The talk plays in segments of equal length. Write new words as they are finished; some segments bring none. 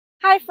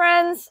Hi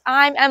friends,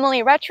 I'm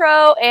Emily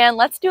Retro, and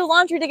let's do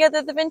laundry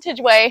together the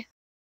vintage way.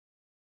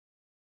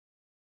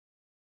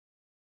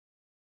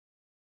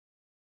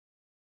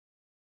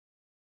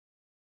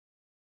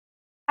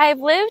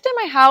 I've lived in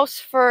my house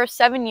for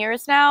 7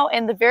 years now,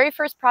 and the very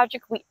first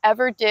project we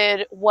ever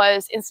did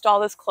was install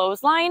this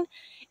clothesline.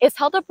 It's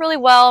held up really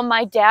well.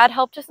 My dad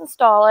helped us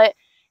install it,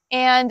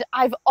 and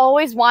I've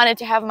always wanted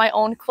to have my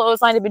own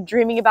clothesline. I've been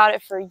dreaming about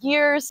it for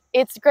years.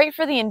 It's great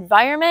for the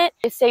environment.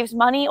 It saves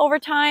money over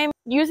time.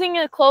 Using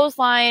a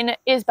clothesline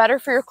is better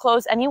for your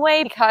clothes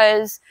anyway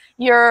because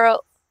your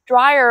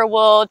dryer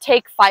will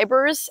take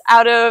fibers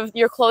out of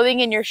your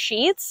clothing and your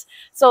sheets,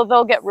 so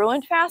they'll get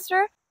ruined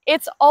faster.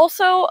 It's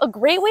also a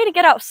great way to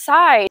get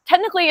outside.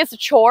 Technically it's a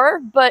chore,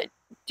 but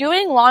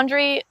doing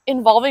laundry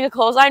involving a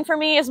clothesline for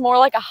me is more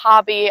like a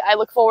hobby. I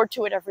look forward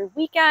to it every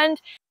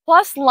weekend.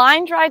 Plus,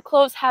 line-dried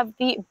clothes have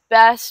the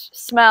best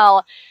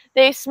smell.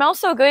 They smell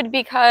so good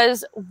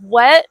because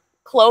wet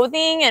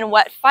clothing and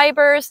wet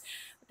fibers,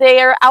 they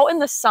are out in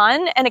the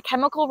sun and a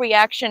chemical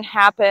reaction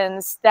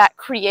happens that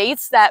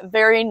creates that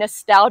very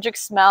nostalgic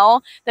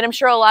smell that I'm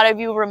sure a lot of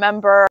you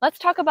remember. Let's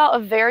talk about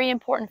a very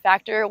important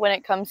factor when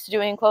it comes to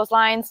doing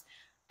clotheslines: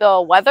 the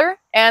weather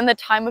and the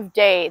time of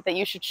day that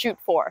you should shoot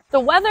for. The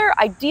weather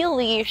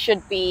ideally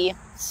should be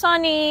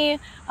sunny,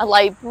 a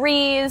light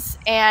breeze,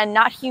 and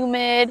not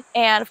humid.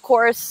 And of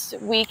course,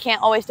 we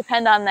can't always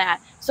depend on that.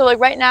 So like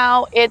right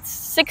now, it's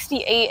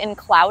 68 and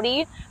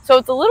cloudy, so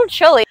it's a little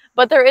chilly,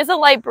 but there is a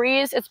light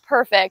breeze. It's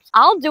perfect.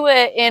 I'll do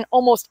it in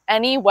almost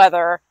any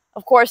weather.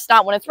 Of course,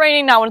 not when it's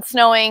raining, not when it's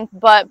snowing,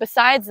 but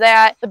besides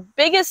that, the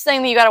biggest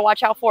thing that you gotta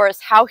watch out for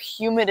is how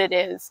humid it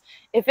is.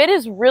 If it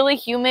is really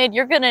humid,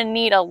 you're gonna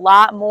need a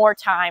lot more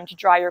time to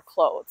dry your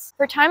clothes.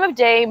 For time of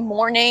day,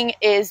 morning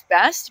is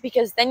best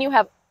because then you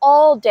have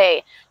all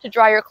day to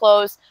dry your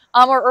clothes,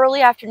 or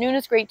early afternoon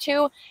is great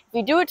too. If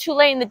you do it too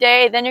late in the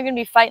day, then you're gonna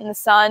be fighting the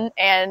sun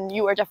and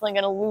you are definitely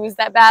gonna lose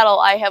that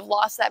battle. I have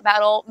lost that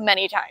battle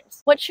many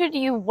times. What should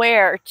you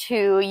wear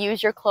to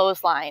use your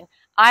clothesline?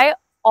 I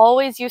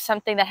always use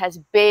something that has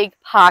big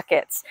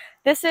pockets.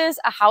 This is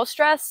a house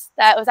dress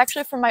that was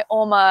actually from my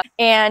Oma,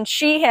 and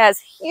she has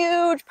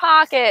huge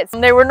pockets.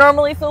 They were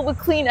normally filled with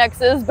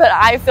Kleenexes, but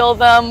I fill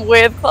them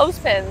with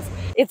clothespins.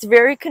 It's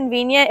very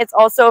convenient. It's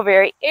also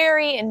very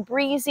airy and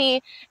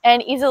breezy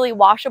and easily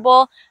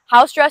washable.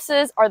 House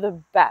dresses are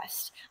the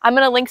best. I'm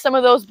going to link some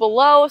of those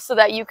below so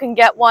that you can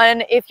get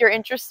one if you're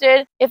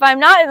interested. If I'm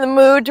not in the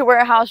mood to wear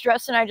a house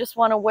dress and I just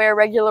want to wear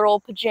regular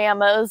old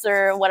pajamas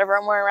or whatever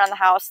I'm wearing around the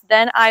house,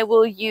 then I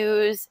will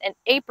use an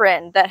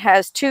apron that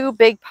has two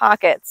big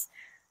pockets.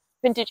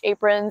 Vintage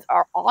aprons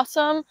are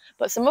awesome,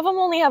 but some of them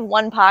only have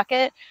one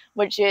pocket,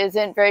 which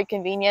isn't very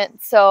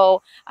convenient.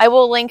 So I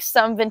will link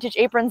some vintage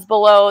aprons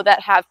below that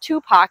have two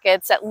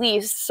pockets at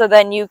least, so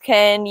then you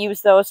can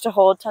use those to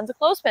hold tons of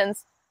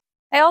clothespins.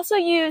 I also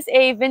use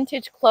a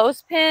vintage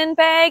clothespin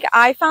bag.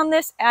 I found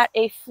this at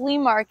a flea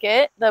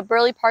market, the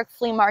Burley Park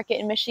Flea Market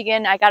in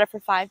Michigan. I got it for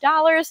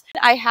 $5.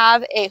 I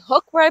have a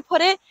hook where I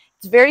put it.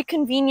 It's very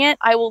convenient.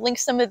 I will link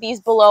some of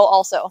these below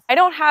also. I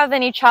don't have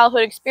any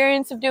childhood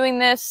experience of doing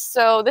this,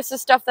 so this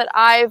is stuff that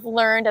I've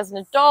learned as an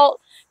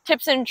adult.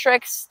 Tips and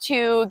tricks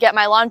to get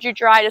my laundry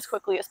dried as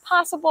quickly as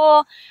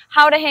possible,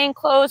 how to hang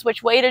clothes,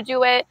 which way to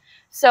do it.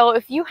 So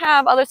if you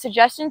have other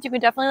suggestions, you can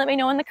definitely let me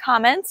know in the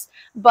comments,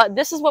 but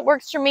this is what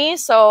works for me,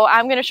 so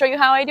I'm going to show you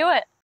how I do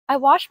it. I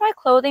wash my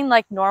clothing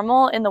like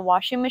normal in the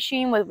washing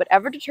machine with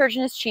whatever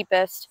detergent is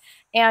cheapest,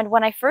 and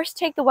when I first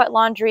take the wet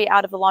laundry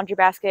out of the laundry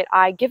basket,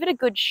 I give it a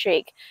good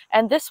shake,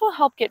 and this will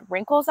help get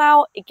wrinkles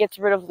out, it gets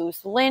rid of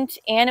loose lint,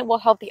 and it will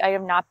help the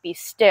item not be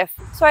stiff.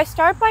 So I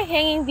start by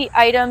hanging the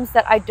items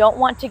that I don't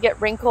want to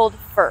get wrinkled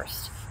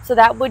first. So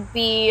that would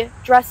be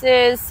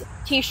dresses,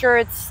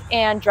 t-shirts,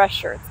 and dress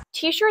shirts.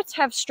 T-shirts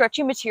have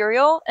stretchy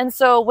material, and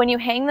so when you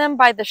hang them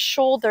by the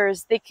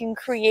shoulders, they can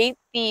create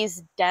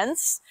these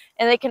dents,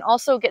 and they can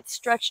also get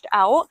stretched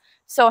out.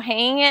 So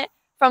hanging it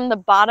from the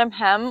bottom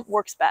hem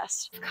works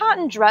best.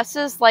 Cotton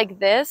dresses like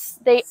this,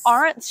 they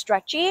aren't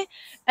stretchy,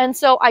 and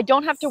so I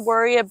don't have to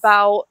worry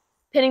about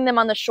pinning them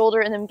on the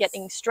shoulder and them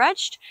getting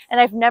stretched, and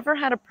I've never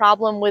had a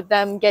problem with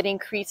them getting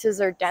creases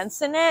or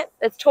dents in it.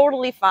 It's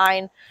totally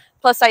fine.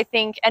 Plus, I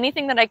think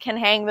anything that I can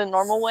hang the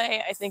normal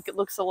way, I think it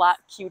looks a lot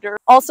cuter.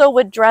 Also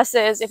with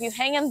dresses, if you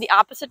hang them the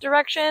opposite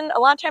direction, a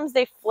lot of times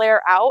they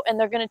flare out and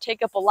they're going to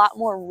take up a lot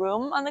more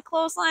room on the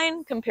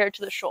clothesline compared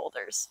to the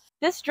shoulders.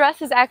 This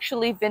dress is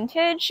actually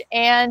vintage,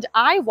 and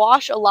I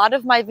wash a lot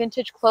of my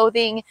vintage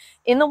clothing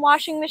in the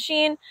washing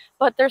machine,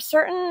 but there's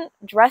certain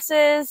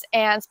dresses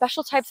and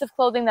special types of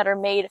clothing that are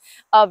made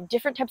of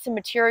different types of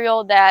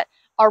material that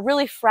are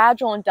really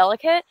fragile and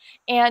delicate,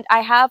 and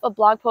I have a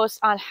blog post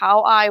on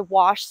how I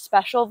wash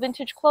special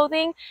vintage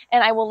clothing,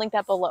 and I will link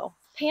that below.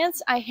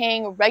 Pants I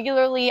hang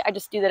regularly. I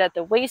just do that at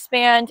the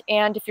waistband,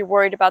 and if you're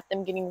worried about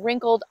them getting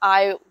wrinkled,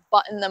 I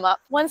button them up.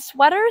 When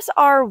sweaters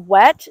are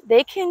wet,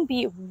 they can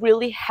be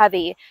really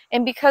heavy,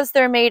 and because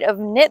they're made of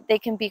knit, they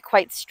can be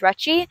quite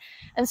stretchy,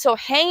 and so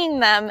hanging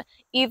them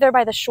either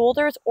by the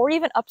shoulders or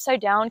even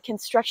upside down can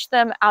stretch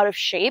them out of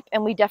shape,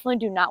 and we definitely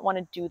do not want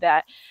to do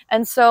that.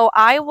 And so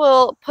I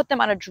will put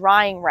them on a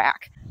drying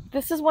rack.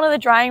 This is one of the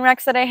drying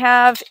racks that I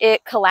have.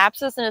 It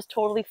collapses and is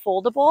totally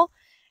foldable.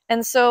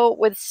 And so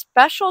with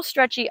special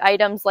stretchy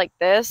items like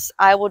this,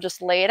 I will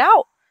just lay it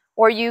out.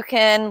 Or you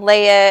can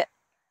lay it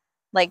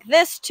like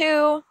this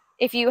too.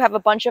 If you have a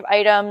bunch of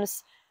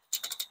items,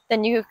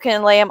 then you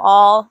can lay them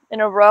all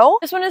in a row.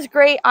 This one is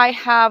great. I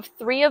have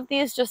 3 of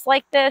these just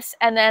like this,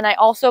 and then I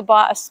also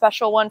bought a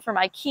special one from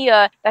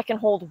IKEA that can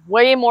hold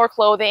way more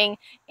clothing,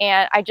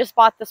 and I just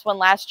bought this one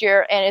last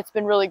year and it's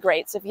been really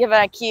great. So if you have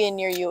an IKEA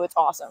near you, it's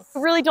awesome. I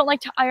really don't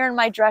like to iron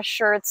my dress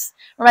shirts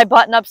or my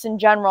button-ups in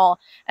general,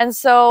 and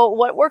so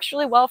what works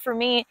really well for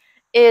me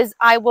is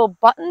I will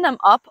button them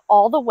up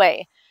all the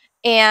way.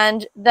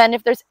 And then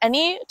if there's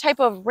any type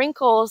of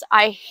wrinkles,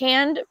 I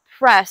hand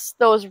press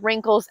those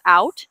wrinkles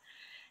out.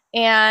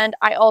 And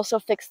I also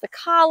fix the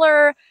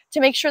collar to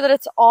make sure that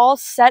it's all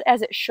set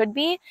as it should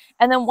be.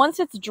 And then once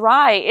it's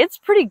dry, it's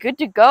pretty good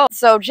to go.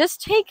 So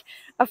just take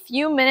a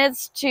few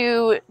minutes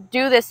to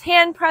do this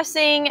hand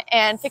pressing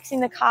and fixing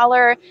the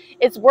collar.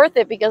 It's worth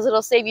it because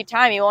it'll save you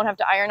time. You won't have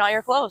to iron all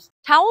your clothes.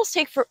 Towels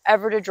take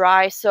forever to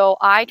dry, so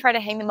I try to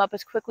hang them up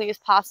as quickly as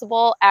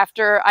possible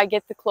after I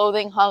get the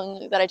clothing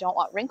hung that I don't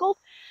want wrinkled.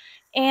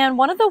 And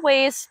one of the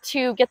ways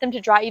to get them to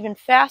dry even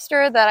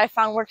faster that I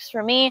found works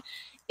for me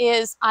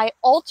is I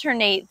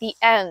alternate the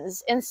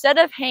ends. Instead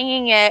of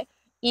hanging it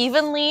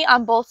evenly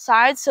on both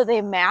sides so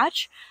they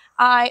match,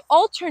 I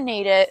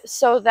alternate it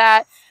so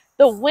that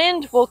the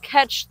wind will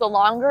catch the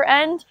longer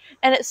end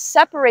and it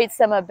separates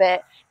them a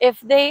bit. If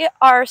they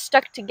are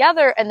stuck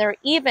together and they're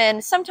even,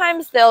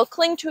 sometimes they'll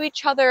cling to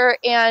each other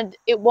and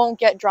it won't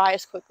get dry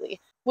as quickly.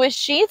 With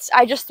sheets,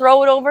 I just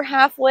throw it over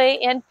halfway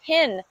and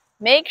pin.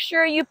 Make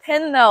sure you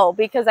pin though,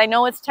 because I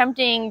know it's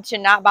tempting to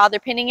not bother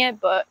pinning it,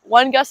 but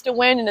one gust of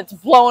wind and it's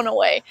blown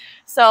away.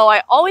 So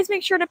I always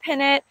make sure to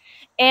pin it,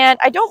 and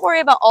I don't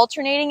worry about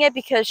alternating it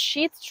because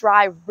sheets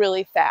dry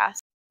really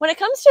fast. When it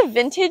comes to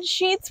vintage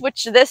sheets,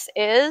 which this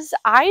is,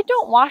 I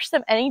don't wash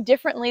them any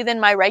differently than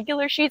my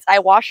regular sheets. I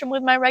wash them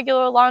with my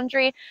regular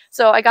laundry.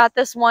 So I got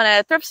this one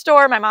at a thrift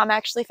store. My mom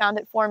actually found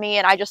it for me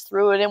and I just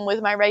threw it in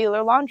with my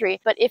regular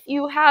laundry. But if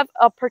you have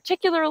a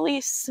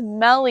particularly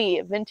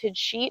smelly vintage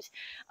sheet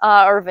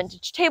or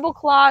vintage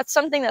tablecloth,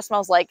 something that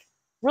smells like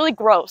really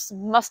gross,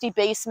 musty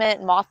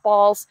basement,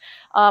 mothballs,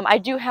 I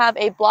do have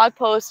a blog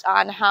post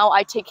on how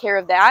I take care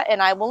of that,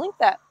 and I will link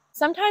that.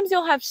 Sometimes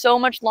you'll have so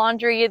much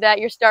laundry that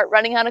you start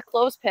running out of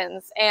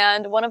clothespins,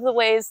 and one of the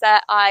ways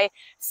that I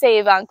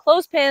save on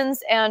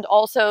clothespins and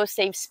also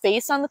save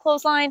space on the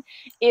clothesline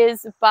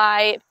is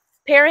by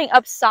pairing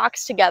up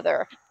socks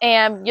together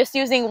and just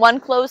using one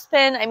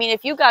clothespin. I mean,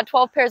 if you got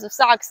 12 pairs of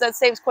socks, that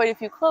saves quite a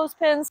few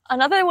clothespins.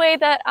 Another way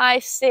that I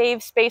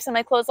save space on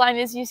my clothesline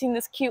is using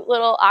this cute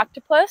little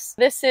octopus.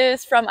 This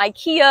is from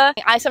IKEA.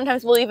 I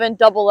sometimes will even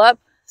double up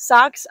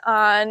socks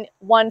on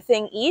one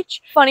thing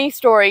each. Funny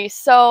story.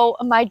 So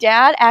my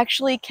dad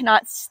actually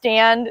cannot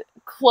stand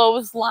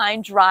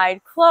clothesline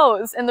dried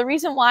clothes, and the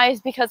reason why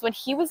is because when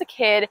he was a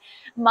kid,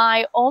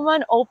 my Oma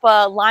and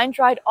Opa line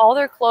dried all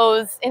their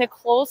clothes in a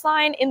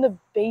clothesline in the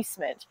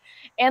basement,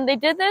 and they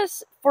did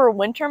this for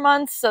winter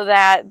months so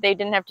that they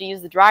didn't have to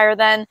use the dryer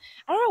then.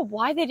 I don't know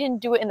why they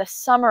didn't do it in the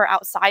summer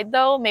outside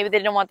though. Maybe they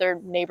didn't want their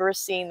neighbors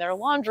seeing their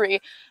laundry,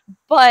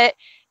 but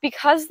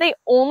because they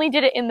only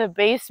did it in the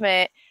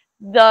basement,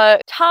 the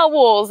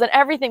towels and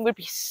everything would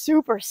be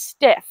super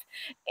stiff.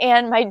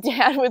 And my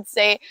dad would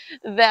say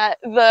that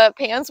the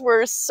pants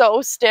were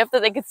so stiff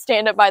that they could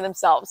stand up by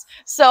themselves.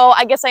 So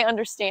I guess I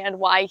understand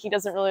why he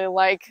doesn't really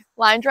like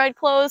line dried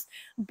clothes.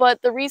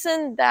 But the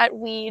reason that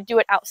we do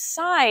it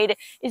outside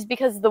is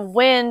because the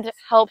wind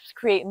helps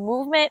create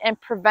movement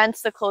and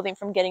prevents the clothing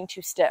from getting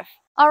too stiff.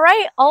 All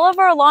right, all of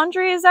our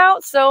laundry is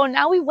out, so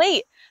now we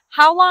wait.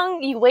 How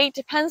long you wait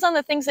depends on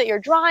the things that you're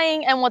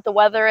drying and what the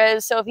weather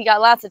is. So if you got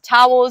lots of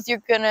towels,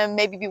 you're gonna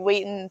maybe be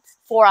waiting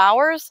 4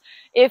 hours.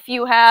 If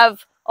you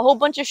have a whole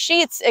bunch of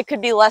sheets, it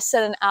could be less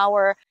than an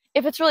hour.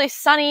 If it's really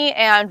sunny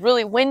and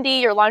really windy,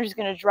 your laundry's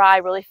gonna dry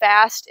really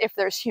fast. If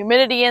there's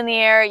humidity in the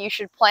air, you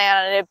should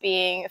plan on it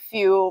being a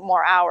few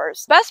more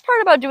hours. Best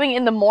part about doing it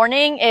in the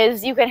morning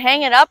is you can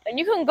hang it up and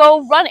you can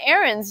go run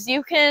errands.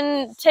 You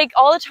can take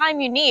all the time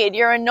you need.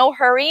 You're in no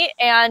hurry,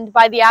 and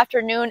by the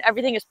afternoon,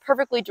 everything is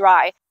perfectly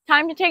dry.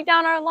 Time to take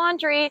down our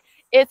laundry.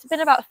 It's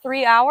been about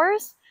 3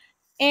 hours,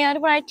 and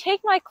when I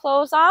take my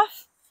clothes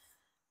off,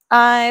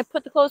 I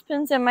put the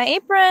clothespins in my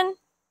apron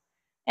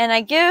and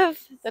I give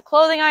the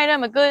clothing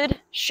item a good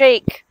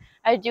shake.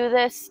 I do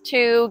this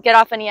to get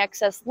off any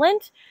excess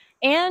lint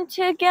and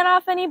to get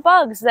off any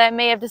bugs that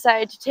may have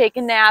decided to take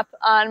a nap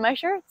on my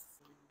shirts.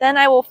 Then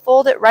I will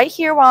fold it right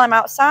here while I'm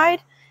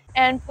outside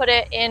and put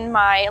it in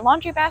my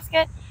laundry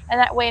basket, and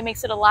that way it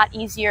makes it a lot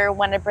easier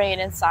when I bring it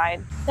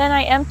inside. Then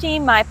I empty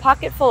my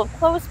pocket full of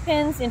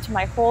clothespins into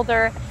my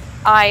holder.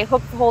 I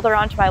hook the holder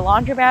onto my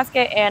laundry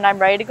basket and I'm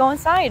ready to go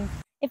inside.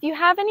 If you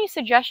have any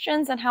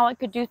suggestions on how I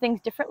could do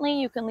things differently,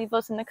 you can leave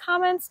those in the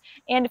comments.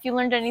 And if you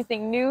learned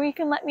anything new, you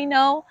can let me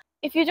know.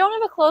 If you don't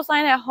have a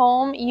clothesline at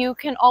home, you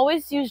can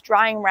always use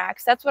drying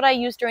racks. That's what I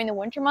use during the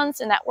winter months,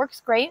 and that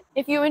works great.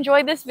 If you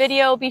enjoyed this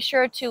video, be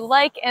sure to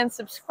like and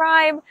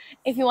subscribe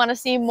if you want to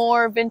see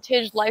more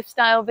vintage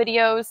lifestyle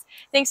videos.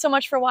 Thanks so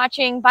much for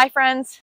watching. Bye, friends.